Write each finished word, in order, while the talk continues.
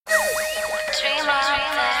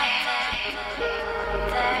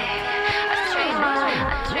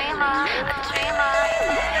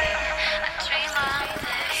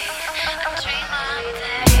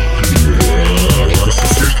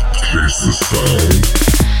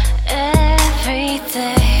Every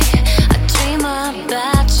day I dream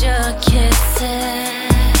about your kisses.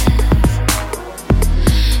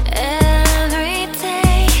 Every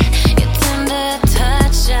day your tender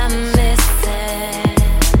touch, I miss it.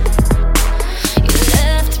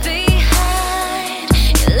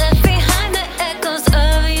 You left behind the echoes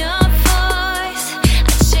of your voice.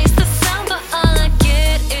 I chase the sound, but all I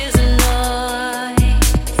get is noise.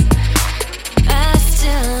 I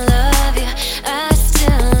still love you, I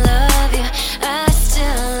still love you, I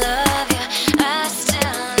still love you, I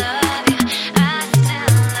still love you, I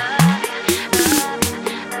still love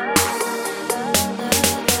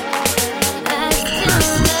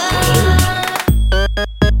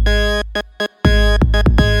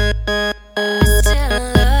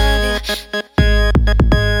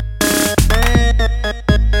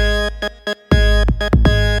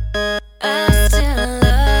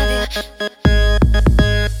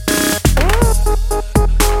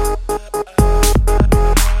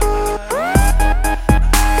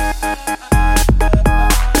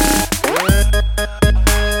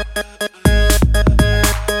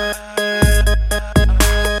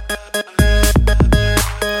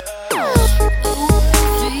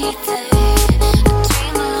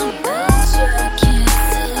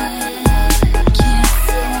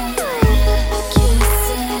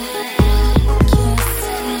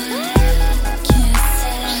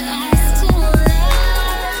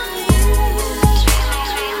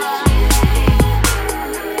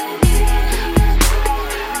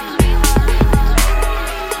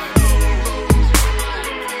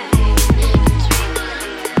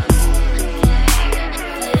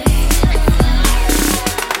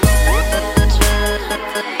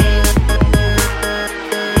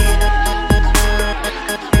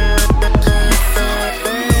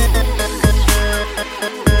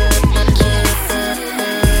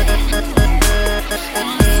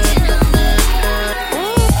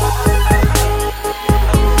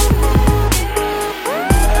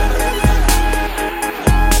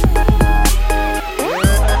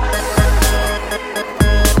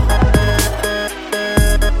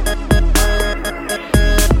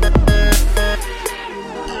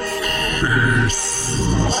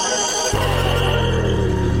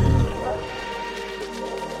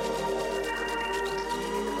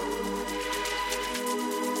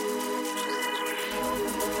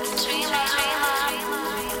Dream